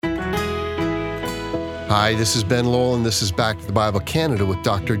Hi, this is Ben Lowell, and this is Back to the Bible Canada with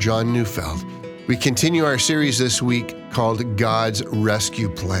Dr. John Neufeld. We continue our series this week called God's Rescue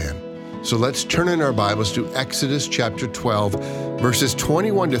Plan. So let's turn in our Bibles to Exodus chapter 12, verses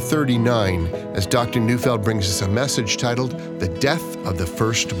 21 to 39, as Dr. Neufeld brings us a message titled, The Death of the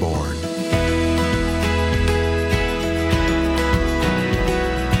Firstborn.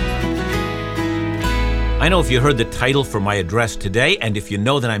 I know if you heard the title for my address today, and if you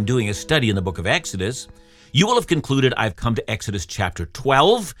know that I'm doing a study in the book of Exodus, you will have concluded I've come to Exodus chapter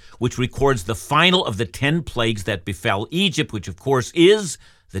 12, which records the final of the 10 plagues that befell Egypt, which of course is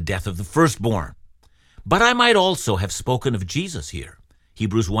the death of the firstborn. But I might also have spoken of Jesus here.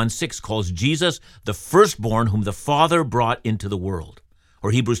 Hebrews 1:6 calls Jesus the firstborn whom the Father brought into the world.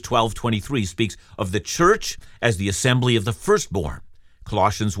 Or Hebrews 12:23 speaks of the church as the assembly of the firstborn.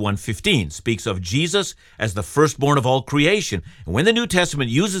 Colossians 1:15 speaks of Jesus as the firstborn of all creation. And when the New Testament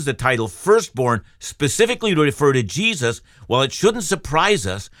uses the title firstborn specifically to refer to Jesus, well, it shouldn't surprise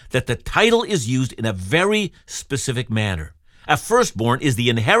us that the title is used in a very specific manner. A firstborn is the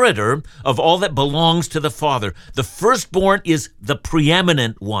inheritor of all that belongs to the Father. The firstborn is the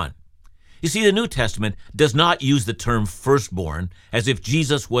preeminent one. You see, the New Testament does not use the term firstborn as if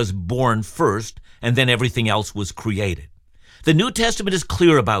Jesus was born first and then everything else was created. The New Testament is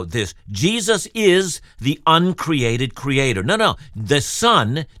clear about this. Jesus is the uncreated creator. No. The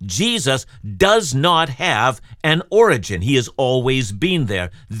Son, Jesus, does not have an origin. He has always been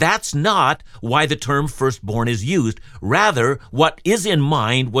there. That's not why the term firstborn is used. Rather, what is in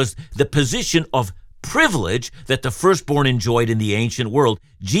mind was the position of privilege that the firstborn enjoyed in the ancient world.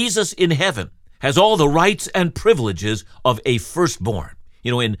 Jesus in heaven has all the rights and privileges of a firstborn.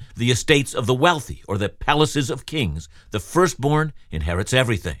 In the estates of the wealthy or the palaces of kings, the firstborn inherits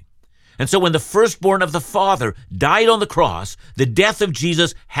everything. And so when the firstborn of the Father died on the cross, the death of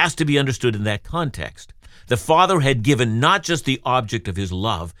Jesus has to be understood in that context. The Father had given not just the object of his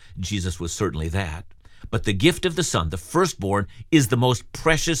love, Jesus was certainly that, but the gift of the Son, the firstborn, is the most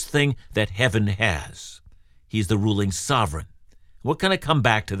precious thing that heaven has. He's the ruling sovereign. We're going to come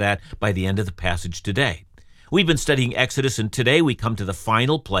back to that by the end of the passage today. We've been studying Exodus, and today we come to the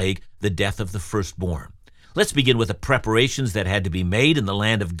final plague, the death of the firstborn. Let's begin with the preparations that had to be made in the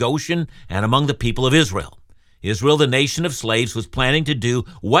land of Goshen and among the people of Israel. Israel, the nation of slaves, was planning to do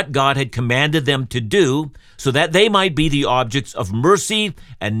what God had commanded them to do so that they might be the objects of mercy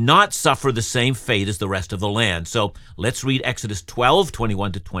and not suffer the same fate as the rest of the land. So let's read Exodus 12,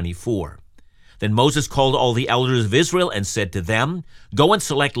 21 to 24. Then Moses called all the elders of Israel and said to them, "Go and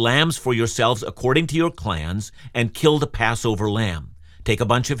select lambs for yourselves according to your clans, and kill the Passover lamb. Take a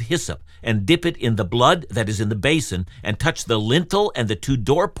bunch of hyssop and dip it in the blood that is in the basin, and touch the lintel and the 2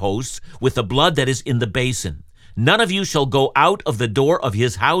 doorposts with the blood that is in the basin. None of you shall go out of the door of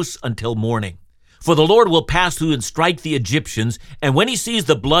his house until morning. For the Lord will pass through and strike the Egyptians, and when he sees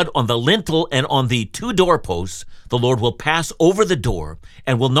the blood on the lintel and on the 2 doorposts, the Lord will pass over the door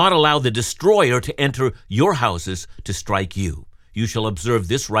and will not allow the destroyer to enter your houses to strike you. You shall observe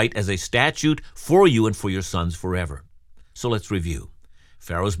this rite as a statute for you and for your sons forever." So let's review.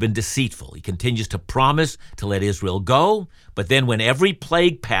 Pharaoh's been deceitful. He continues to promise to let Israel go, but then when every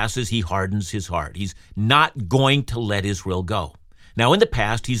plague passes, he hardens his heart. He's not going to let Israel go. Now, in the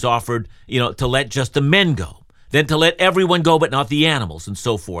past, he's offered, to let just the men go, then to let everyone go but not the animals, and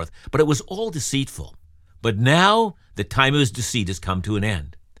so forth. But it was all deceitful. But now, the time of his deceit has come to an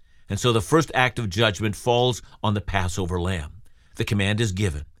end. And so the first act of judgment falls on the Passover lamb. The command is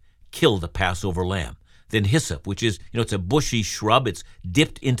given, kill the Passover lamb. Then hyssop, which is, it's a bushy shrub. It's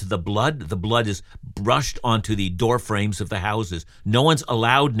dipped into the blood. The blood is brushed onto the door frames of the houses. No one's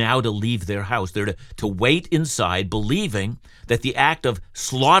allowed now to leave their house. They're to wait inside, believing that the act of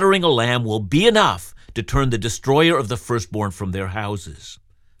slaughtering a lamb will be enough to turn the destroyer of the firstborn from their houses.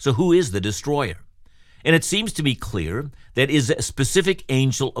 So who is the destroyer? And it seems to be clear that it is a specific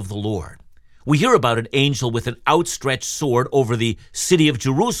angel of the Lord. We hear about an angel with an outstretched sword over the city of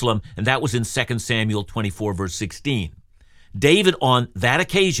Jerusalem, and that was in 2 Samuel 24, verse 16. David, on that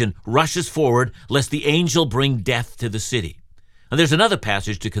occasion, rushes forward lest the angel bring death to the city. And there's another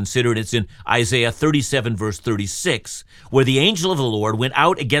passage to consider, and it's in Isaiah 37, verse 36, where the angel of the Lord went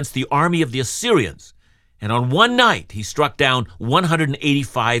out against the army of the Assyrians, and on one night he struck down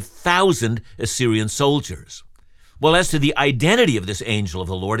 185,000 Assyrian soldiers. Well, as to the identity of this angel of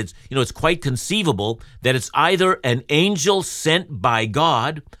the Lord, it's quite conceivable that it's either an angel sent by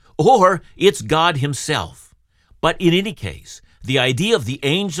God or it's God himself. But in any case, the idea of the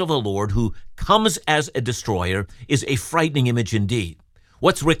angel of the Lord who comes as a destroyer is a frightening image indeed.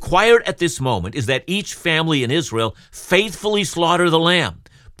 What's required at this moment is that each family in Israel faithfully slaughter the lamb,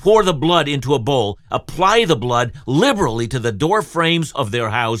 pour the blood into a bowl, apply the blood liberally to the door frames of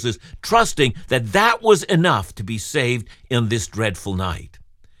their houses, trusting that that was enough to be saved in this dreadful night.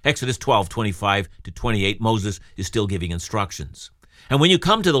 Exodus 12:25-28, Moses is still giving instructions. And when you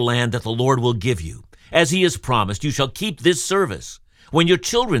come to the land that the Lord will give you, as he has promised, you shall keep this service. When your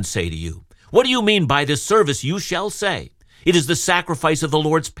children say to you, "What do you mean by this service?" you shall say, "It is the sacrifice of the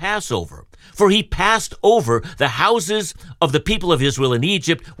Lord's Passover. For he passed over the houses of the people of Israel in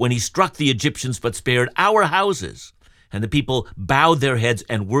Egypt when he struck the Egyptians but spared our houses." And the people bowed their heads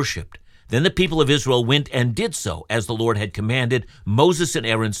and worshipped. Then the people of Israel went and did so, as the Lord had commanded Moses and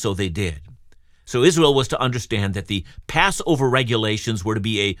Aaron, so they did. So Israel was to understand that the Passover regulations were to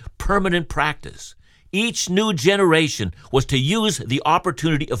be a permanent practice. Each new generation was to use the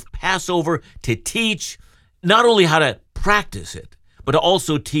opportunity of Passover to teach not only how to practice it, but to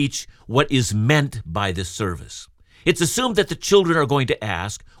also teach what is meant by this service. It's assumed that the children are going to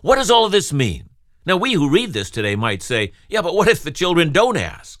ask, "What does all of this mean?" Now, we who read this today might say, "Yeah, but what if the children don't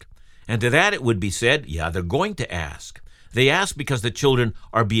ask?" And to that it would be said, yeah, they're going to ask. They ask because the children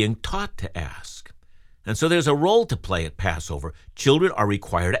are being taught to ask. And so there's a role to play at Passover. Children are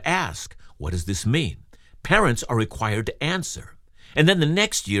required to ask, "What does this mean?" Parents are required to answer. And then the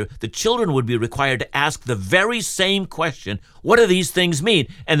next year, the children would be required to ask the very same question, "What do these things mean?"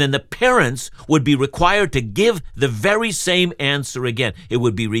 And then the parents would be required to give the very same answer again. It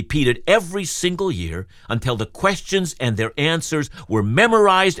would be repeated every single year until the questions and their answers were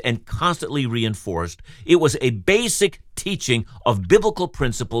memorized and constantly reinforced. It was a basic teaching of biblical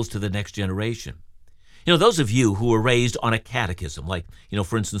principles to the next generation. You know, those of you who were raised on a catechism, like,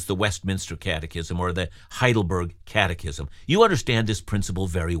 for instance, the Westminster Catechism or the Heidelberg Catechism, you understand this principle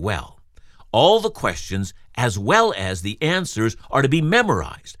very well. All the questions, as well as the answers, are to be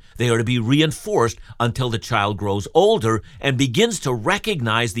memorized. They are to be reinforced until the child grows older and begins to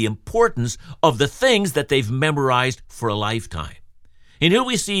recognize the importance of the things that they've memorized for a lifetime. And here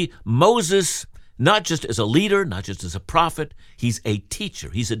we see Moses, not just as a leader, not just as a prophet, he's a teacher,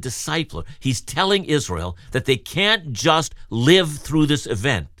 he's a discipler. He's telling Israel that they can't just live through this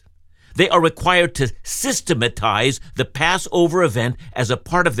event. They are required to systematize the Passover event as a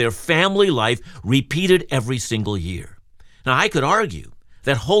part of their family life, repeated every single year. Now, I could argue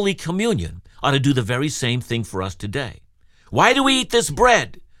that Holy Communion ought to do the very same thing for us today. Why do we eat this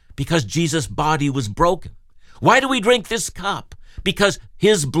bread? Because Jesus' body was broken. Why do we drink this cup? Because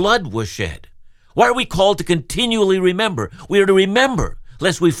his blood was shed. Why are we called to continually remember? We are to remember,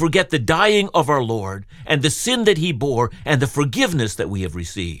 lest we forget the dying of our Lord and the sin that he bore and the forgiveness that we have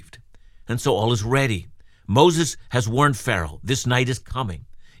received. And so all is ready. Moses has warned Pharaoh, this night is coming.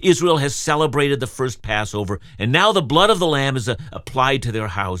 Israel has celebrated the first Passover, and now the blood of the Lamb is applied to their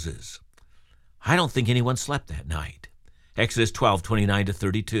houses. I don't think anyone slept that night. Exodus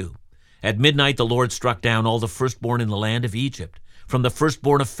 12:29-32. At midnight the Lord struck down all the firstborn in the land of Egypt, from the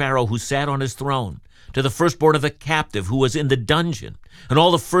firstborn of Pharaoh who sat on his throne, to the firstborn of the captive who was in the dungeon, and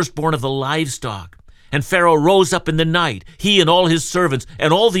all the firstborn of the livestock. And Pharaoh rose up in the night, he and all his servants,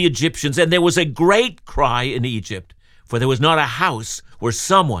 and all the Egyptians, and there was a great cry in Egypt, for there was not a house where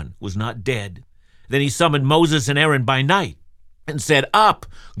someone was not dead. Then he summoned Moses and Aaron by night, and said, "Up,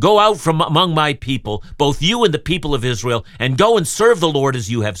 go out from among my people, both you and the people of Israel, and go and serve the Lord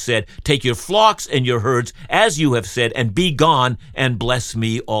as you have said. Take your flocks and your herds as you have said, and be gone, and bless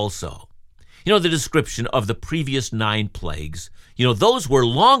me also." The description of the previous 9 plagues, those were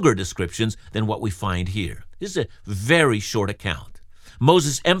longer descriptions than what we find here. This is a very short account.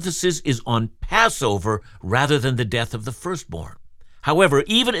 Moses' emphasis is on Passover rather than the death of the firstborn. However,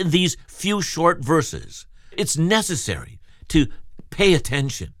 even in these few short verses, it's necessary to pay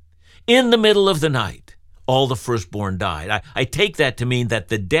attention. In the middle of the night, all the firstborn died. I take that to mean that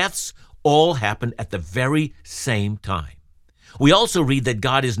the deaths all happened at the very same time. We also read that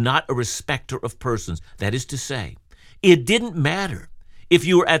God is not a respecter of persons. That is to say, it didn't matter if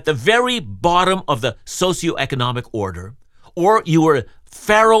you were at the very bottom of the socioeconomic order or you were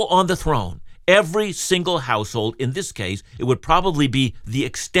Pharaoh on the throne. Every single household, in this case, it would probably be the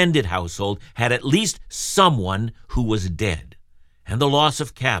extended household, had at least someone who was dead. And the loss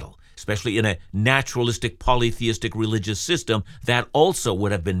of cattle, especially in a naturalistic, polytheistic religious system, that also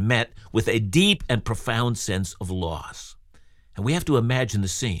would have been met with a deep and profound sense of loss. And we have to imagine the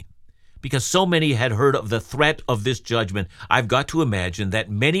scene. Because so many had heard of the threat of this judgment, I've got to imagine that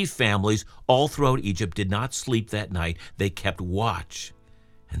many families all throughout Egypt did not sleep that night. They kept watch.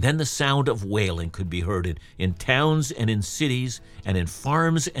 And then the sound of wailing could be heard in towns and in cities and in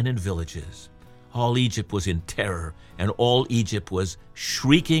farms and in villages. All Egypt was in terror, and all Egypt was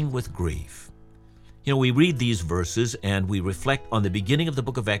shrieking with grief. We read these verses and we reflect on the beginning of the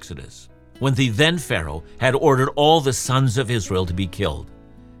book of Exodus, when the then Pharaoh had ordered all the sons of Israel to be killed.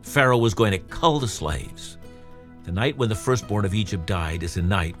 Pharaoh was going to cull the slaves. The night when the firstborn of Egypt died is a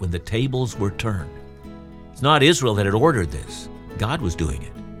night when the tables were turned. It's not Israel that had ordered this. God was doing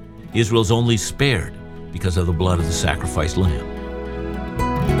it. Israel's only spared because of the blood of the sacrificed lamb.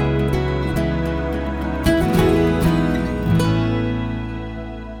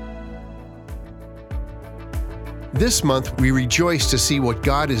 This month, we rejoice to see what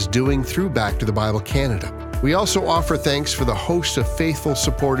God is doing through Back to the Bible Canada. We also offer thanks for the host of faithful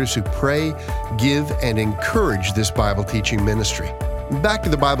supporters who pray, give, and encourage this Bible teaching ministry. Back to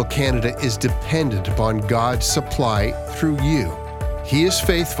the Bible Canada is dependent upon God's supply through you. He is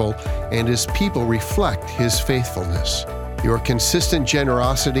faithful, and His people reflect His faithfulness. Your consistent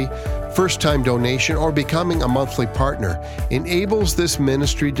generosity, first-time donation, or becoming a monthly partner enables this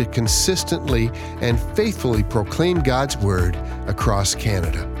ministry to consistently and faithfully proclaim God's Word across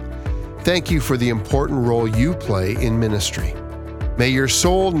Canada. Thank you for the important role you play in ministry. May your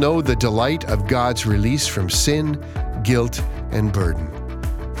soul know the delight of God's release from sin, guilt, and burden.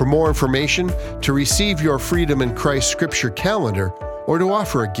 For more information, to receive your Freedom in Christ Scripture calendar, or to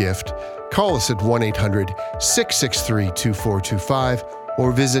offer a gift, call us at 1-800-663-2425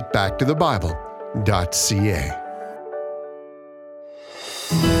 or visit backtothebible.ca.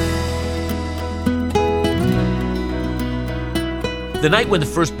 The night when the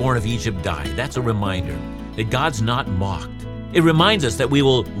firstborn of Egypt died, that's a reminder that God's not mocked. It reminds us that we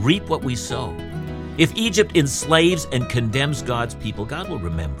will reap what we sow. If Egypt enslaves and condemns God's people, God will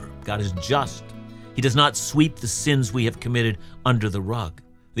remember. God is just. He does not sweep the sins we have committed under the rug.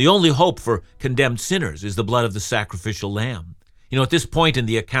 The only hope for condemned sinners is the blood of the sacrificial lamb. At this point in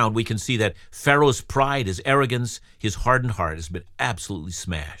the account, we can see that Pharaoh's pride, his arrogance, his hardened heart has been absolutely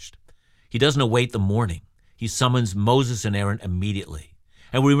smashed. He doesn't await the morning. He summons Moses and Aaron immediately.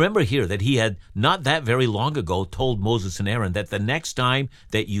 And we remember here that he had not that very long ago told Moses and Aaron that the next time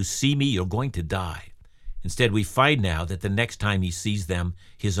that you see me, you're going to die. Instead, we find now that the next time he sees them,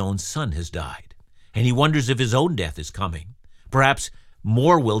 his own son has died. And he wonders if his own death is coming. Perhaps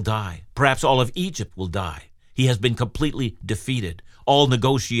more will die. Perhaps all of Egypt will die. He has been completely defeated. All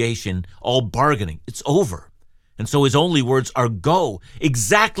negotiation, all bargaining, it's over. And so his only words are, go,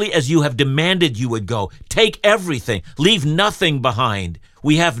 exactly as you have demanded you would go. Take everything, leave nothing behind.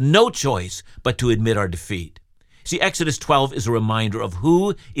 We have no choice but to admit our defeat. See, Exodus 12 is a reminder of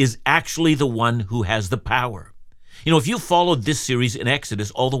who is actually the one who has the power. If you followed this series in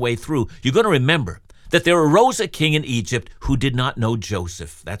Exodus all the way through, you're going to remember that there arose a king in Egypt who did not know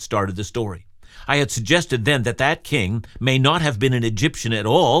Joseph. That started the story. I had suggested then that that king may not have been an Egyptian at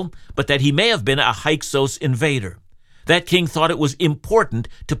all, but that he may have been a Hyksos invader. That king thought it was important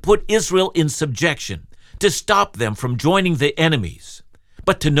to put Israel in subjection, to stop them from joining the enemies.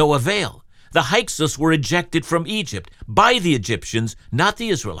 But to no avail. The Hyksos were ejected from Egypt by the Egyptians, not the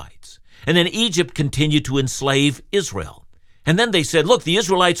Israelites. And then Egypt continued to enslave Israel. And then they said, look, the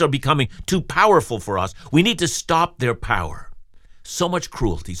Israelites are becoming too powerful for us. We need to stop their power. So much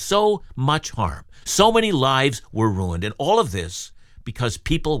cruelty, so much harm, so many lives were ruined, and all of this because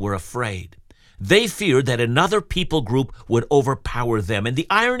people were afraid. They feared that another people group would overpower them. And the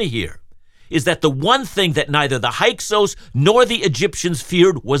irony here is that the one thing that neither the Hyksos nor the Egyptians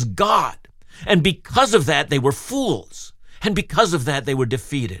feared was God. And because of that, they were fools. And because of that, they were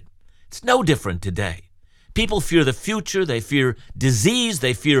defeated. It's no different today. People fear the future, they fear disease,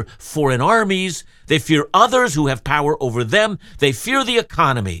 they fear foreign armies, they fear others who have power over them, they fear the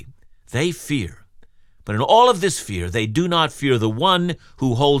economy. They fear. But in all of this fear, they do not fear the one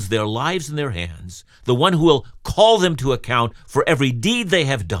who holds their lives in their hands, the one who will call them to account for every deed they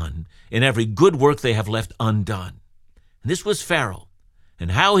have done and every good work they have left undone. And this was Pharaoh,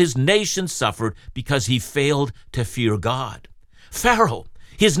 and how his nation suffered because he failed to fear God. Pharaoh,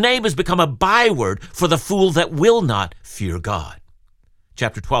 his name has become a byword for the fool that will not fear God.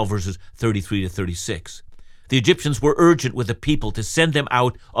 Chapter 12, verses 33 to 36. The Egyptians were urgent with the people to send them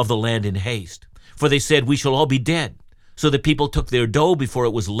out of the land in haste, for they said, we shall all be dead. So the people took their dough before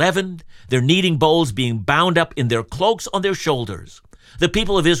it was leavened, their kneading bowls being bound up in their cloaks on their shoulders. The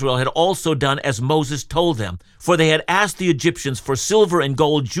people of Israel had also done as Moses told them, for they had asked the Egyptians for silver and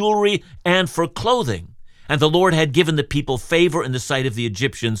gold jewelry and for clothing. And the Lord had given the people favor in the sight of the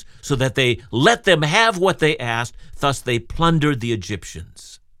Egyptians, so that they let them have what they asked. Thus they plundered the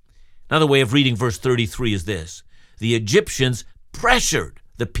Egyptians. Another way of reading verse 33 is this. The Egyptians pressured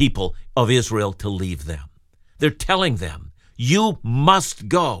the people of Israel to leave them. They're telling them, you must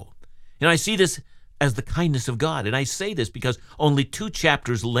go. And I see this as the kindness of God. And I say this because only 2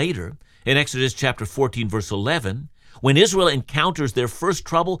 chapters later, In Exodus chapter 14, verse 11, when Israel encounters their first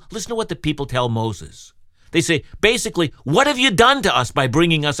trouble, listen to what the people tell Moses. They say, basically, what have you done to us by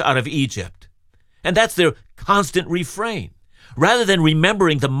bringing us out of Egypt? And that's their constant refrain. Rather than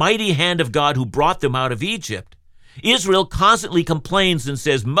remembering the mighty hand of God who brought them out of Egypt, Israel constantly complains and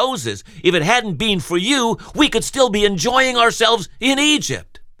says, Moses, if it hadn't been for you, we could still be enjoying ourselves in Egypt.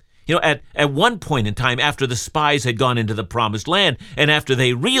 At one point in time, after the spies had gone into the promised land, and after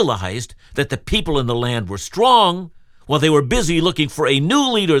they realized that the people in the land were strong, while they were busy looking for a new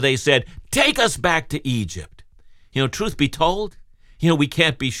leader, they said, take us back to Egypt. Truth be told, we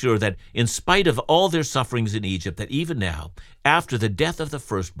can't be sure that in spite of all their sufferings in Egypt, that even now, after the death of the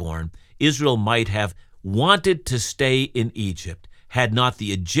firstborn, Israel might have wanted to stay in Egypt had not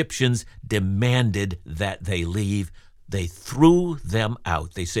the Egyptians demanded that they leave. They threw them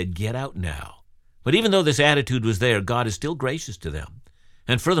out. They said, get out now. But even though this attitude was there, God is still gracious to them.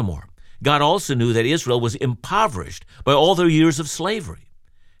 And furthermore, God also knew that Israel was impoverished by all their years of slavery.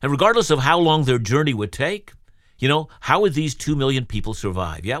 And regardless of how long their journey would take, how would these 2 million people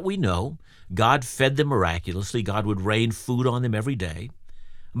survive? Yeah, we know God fed them miraculously. God would rain food on them every day.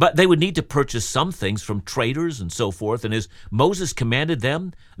 But they would need to purchase some things from traders and so forth, and as Moses commanded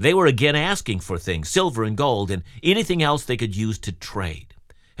them, they were again asking for things, silver and gold, and anything else they could use to trade.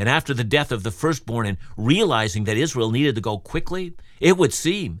 And after the death of the firstborn and realizing that Israel needed to go quickly, it would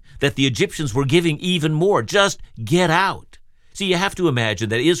seem that the Egyptians were giving even more. Just get out. See, you have to imagine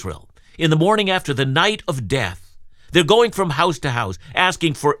that Israel, in the morning after the night of death, they're going from house to house,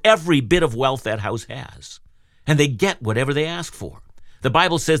 asking for every bit of wealth that house has. And they get whatever they ask for. The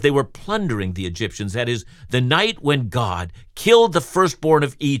Bible says they were plundering the Egyptians. That is, the night when God killed the firstborn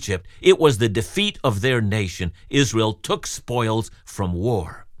of Egypt, it was the defeat of their nation. Israel took spoils from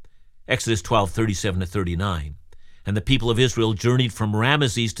war. Exodus 12:37-39. And the people of Israel journeyed from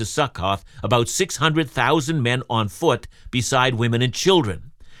Ramesses to Succoth, about 600,000 men on foot, beside women and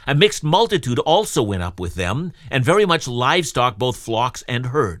children. A mixed multitude also went up with them, and very much livestock, both flocks and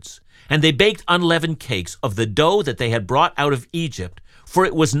herds. And they baked unleavened cakes of the dough that they had brought out of Egypt, for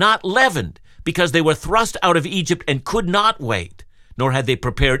it was not leavened, because they were thrust out of Egypt and could not wait, nor had they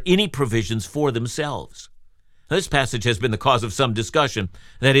prepared any provisions for themselves. Now, this passage has been the cause of some discussion.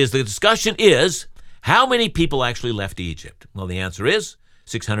 That is, the discussion is, how many people actually left Egypt? Well, the answer is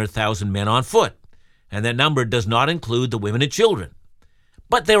 600,000 men on foot, and that number does not include the women and children.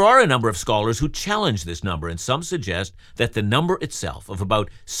 But there are a number of scholars who challenge this number, and some suggest that the number itself of about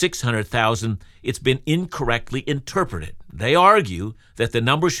 600,000, it's been incorrectly interpreted. They argue that the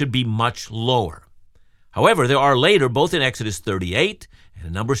number should be much lower. However, there are later, both in Exodus 38 and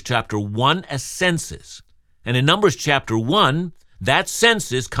in Numbers chapter 1, a census. And in Numbers chapter 1, that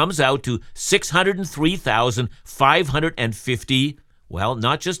census comes out to 603,550, well,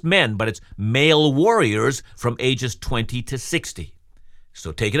 not just men, but it's male warriors from ages 20 to 60.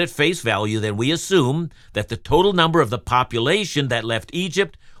 So taken at face value, then we assume that the total number of the population that left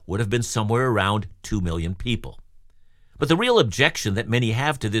Egypt would have been somewhere around 2 million people. But the real objection that many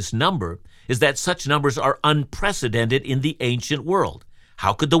have to this number is that such numbers are unprecedented in the ancient world.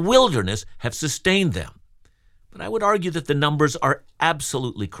 How could the wilderness have sustained them? But I would argue that the numbers are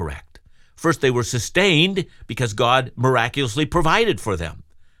absolutely correct. First, they were sustained because God miraculously provided for them.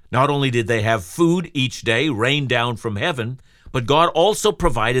 Not only did they have food each day rain down from heaven, but God also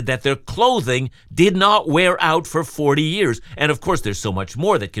provided that their clothing did not wear out for 40 years. And of course, there's so much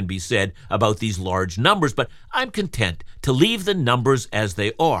more that can be said about these large numbers, but I'm content to leave the numbers as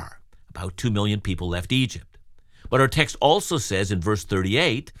they are. About 2 million people left Egypt. But our text also says in verse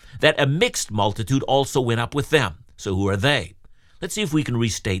 38 that a mixed multitude also went up with them. So who are they? Let's see if we can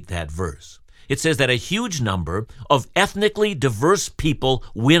restate that verse. It says that a huge number of ethnically diverse people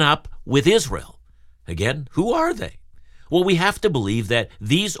went up with Israel. Again, who are they? Well, we have to believe that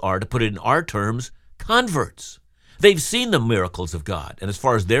these are, to put it in our terms, converts. They've seen the miracles of God, and as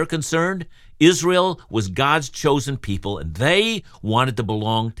far as they're concerned, Israel was God's chosen people, and they wanted to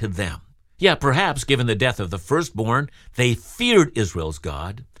belong to them. Yeah, perhaps, given the death of the firstborn, they feared Israel's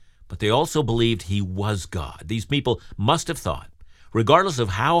God, but they also believed he was God. These people must have thought, regardless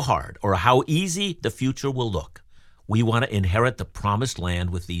of how hard or how easy the future will look, we want to inherit the promised land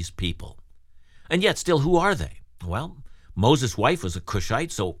with these people. And yet, still, who are they? Well, Moses' wife was a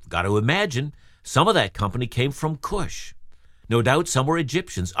Cushite, so got to imagine some of that company came from Cush. No doubt some were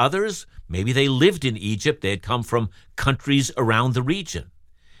Egyptians. Others, maybe they lived in Egypt. They had come from countries around the region.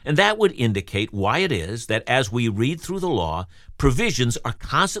 And that would indicate why it is that as we read through the law, provisions are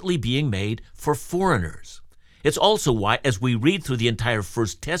constantly being made for foreigners. It's also why, as we read through the entire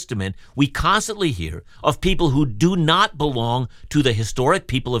First Testament, we constantly hear of people who do not belong to the historic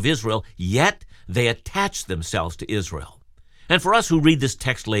people of Israel, yet they attach themselves to Israel. And for us who read this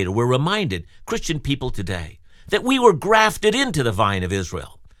text later, we're reminded, Christian people today, that we were grafted into the vine of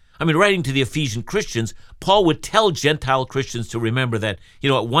Israel. Writing to the Ephesian Christians, Paul would tell Gentile Christians to remember that,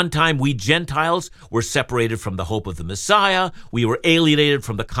 at one time we Gentiles were separated from the hope of the Messiah. We were alienated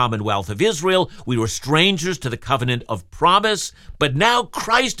from the commonwealth of Israel. We were strangers to the covenant of promise. But now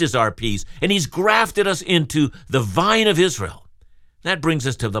Christ is our peace, and he's grafted us into the vine of Israel. That brings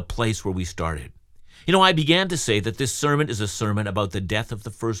us to the place where we started. I began to say that this sermon is a sermon about the death of the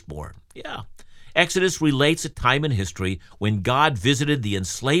firstborn. Yeah. Exodus relates a time in history when God visited the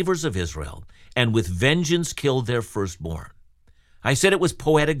enslavers of Israel and with vengeance killed their firstborn. I said it was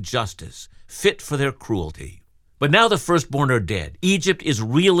poetic justice, fit for their cruelty. But now the firstborn are dead. Egypt is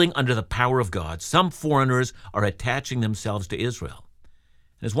reeling under the power of God. Some foreigners are attaching themselves to Israel.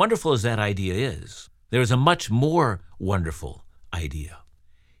 And as wonderful as that idea is, there is a much more wonderful idea.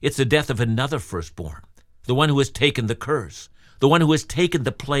 It's the death of another firstborn, the one who has taken the curse, the one who has taken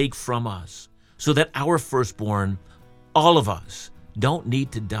the plague from us, so that our firstborn, all of us, don't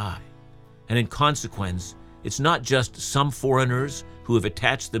need to die. And in consequence, it's not just some foreigners who have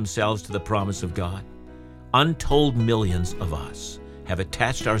attached themselves to the promise of God. Untold millions of us have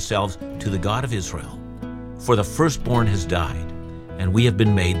attached ourselves to the God of Israel, for the firstborn has died, and we have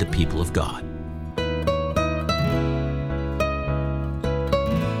been made the people of God.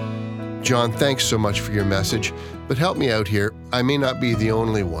 John, thanks so much for your message, but help me out here. I may not be the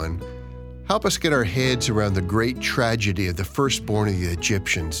only one. Help us get our heads around the great tragedy of the firstborn of the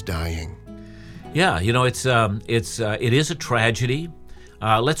Egyptians dying. Yeah, it is a tragedy.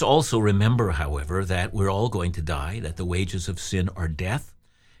 Let's also remember, however, that we're all going to die, that the wages of sin are death,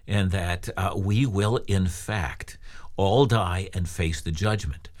 and that we will, in fact, all die and face the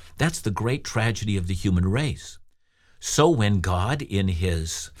judgment. That's the great tragedy of the human race. So when God, in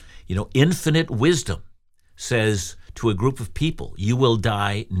his, infinite wisdom, says to a group of people, you will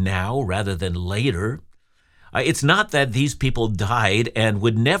die now rather than later, it's not that these people died and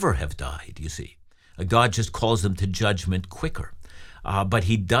would never have died, you see. God just calls them to judgment quicker. But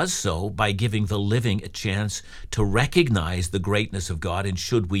he does so by giving the living a chance to recognize the greatness of God, and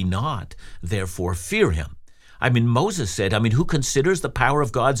should we not, therefore, fear him. Moses said, who considers the power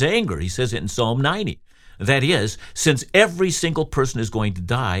of God's anger? He says it in Psalm 90. That is, since every single person is going to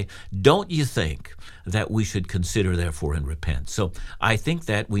die, don't you think that we should consider, therefore, and repent? So I think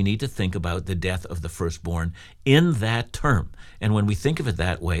that we need to think about the death of the firstborn in that term. And when we think of it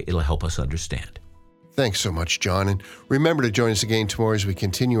that way, it'll help us understand. Thanks so much, John. And remember to join us again tomorrow as we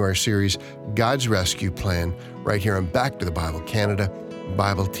continue our series, God's Rescue Plan, right here on Back to the Bible Canada,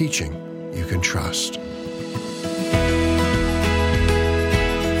 Bible teaching you can trust.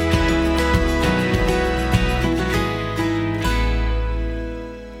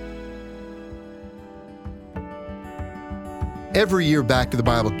 Every year, Back to the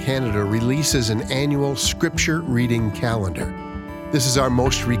Bible Canada releases an annual scripture reading calendar. This is our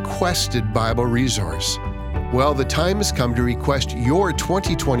most requested Bible resource. Well, the time has come to request your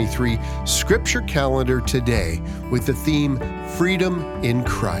 2023 scripture calendar today with the theme Freedom in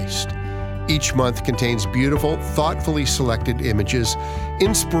Christ. Each month contains beautiful, thoughtfully selected images,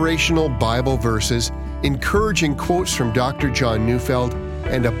 inspirational Bible verses, encouraging quotes from Dr. John Neufeld,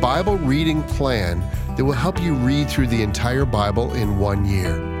 and a Bible reading plan that will help you read through the entire Bible in 1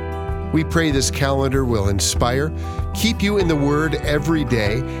 year. We pray this calendar will inspire, keep you in the Word every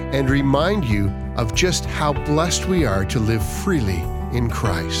day, and remind you of just how blessed we are to live freely in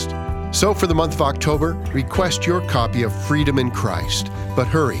Christ. So for the month of October, request your copy of Freedom in Christ. But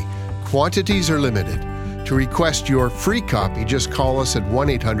hurry, quantities are limited. To request your free copy, just call us at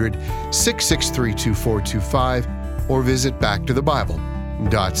 1-800-663-2425 or visit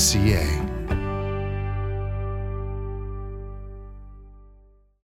backtothebible.ca.